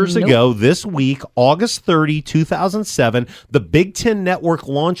 15 years ago this week, August 30, 2007, the Big Ten Network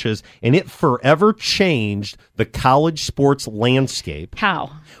launches, and it forever changed the college sports landscape. How?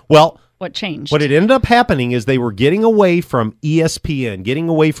 Well, what changed? What had ended up happening is they were getting away from ESPN, getting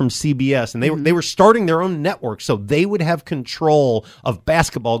away from CBS, and they were starting their own network, so they would have control of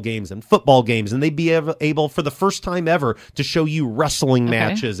basketball games and football games, and they'd be able for the first time ever to show you wrestling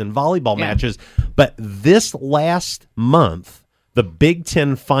matches and volleyball matches. But this last month, the Big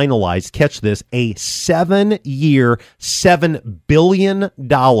Ten finalized, catch this, a 7-year, $7 billion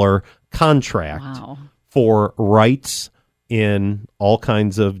contract for rights in all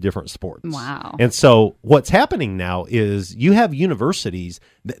kinds of different sports. Wow. And so what's happening now is you have universities,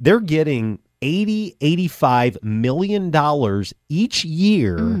 they're getting $85 million each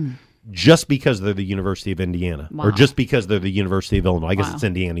year just because they're the University of Indiana or just because they're the University of Illinois. I guess it's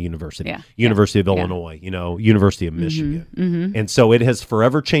Indiana University, University of Illinois, University of Michigan. And so it has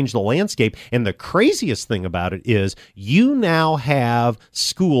forever changed the landscape. And the craziest thing about it is you now have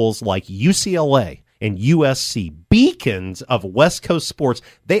schools like UCLA and USC, beacons of West Coast sports.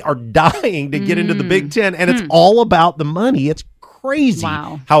 They are dying to get into the Big Ten, and it's all about the money. It's crazy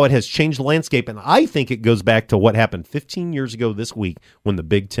how it has changed the landscape, and I think it goes back to what happened 15 years ago this week when the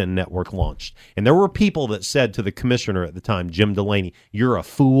Big Ten Network launched. And there were people that said to the commissioner at the time, Jim Delaney, "You're a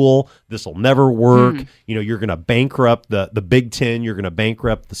fool. This will never work. You're going to bankrupt the Big Ten. You're going to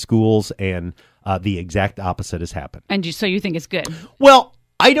bankrupt the schools," and the exact opposite has happened. And so you think it's good? Well,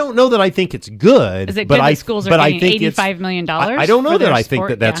 I don't know that I think it's good. Is it good that schools are getting $85 million? I don't know that I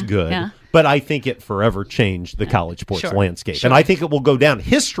think that's good. Yeah. But I think it forever changed the college sports landscape. And I think it will go down.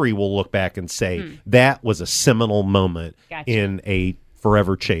 History will look back and say that was a seminal moment in a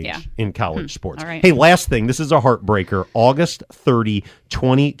forever change in college sports. Right. Hey, last thing. This is a heartbreaker. August 30,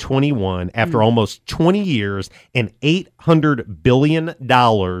 2021, after almost 20 years and $800 billion,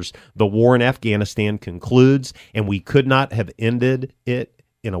 the war in Afghanistan concludes, and we could not have ended it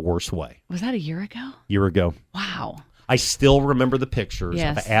in a worse way. Was that a year ago? Year ago. Wow. I still remember the pictures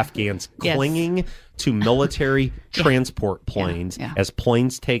of Afghans clinging to military transport planes as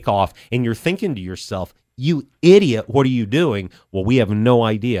planes take off. And you're thinking to yourself, you idiot, what are you doing? Well, we have no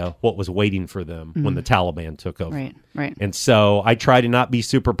idea what was waiting for them when the Taliban took over. Right. And so I try to not be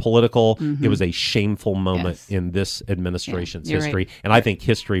super political. It was a shameful moment in this administration's history. Right. And I think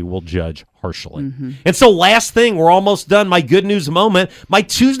history will judge harshly. And so last thing, we're almost done. My good news moment. My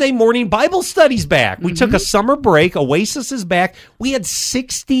Tuesday morning Bible study's back. We took a summer break. Oasis is back. We had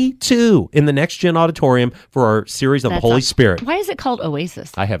 62 in the Next Gen Auditorium for our series on the Holy Spirit. Why is it called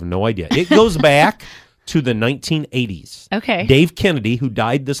Oasis? I have no idea. It goes back to the 1980s. Okay. Dave Kennedy, who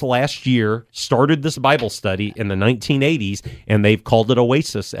died this last year, started this Bible study in the 1980s, and they've called it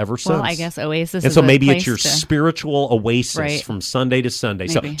Oasis ever since. Well, I guess Oasis and is so maybe it's your to... spiritual oasis right. from Sunday to Sunday.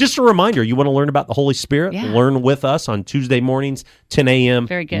 Maybe. So just a reminder, you want to learn about the Holy Spirit? Yeah. Learn with us on Tuesday mornings, 10 a.m.,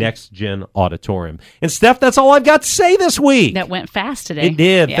 Very good. Next Gen Auditorium. And Steph, that's all I've got to say this week. That went fast today. It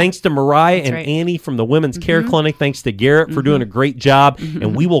did. Yeah. Thanks to Mariah That's and right. Annie from the Women's Care Clinic. Thanks to Garrett for doing a great job.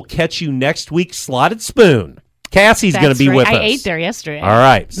 And we will catch you next week, Slotted Spoon. Cassie's going to be with us. I ate there yesterday. All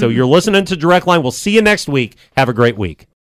right. So you're listening to Direct Line. We'll see you next week. Have a great week.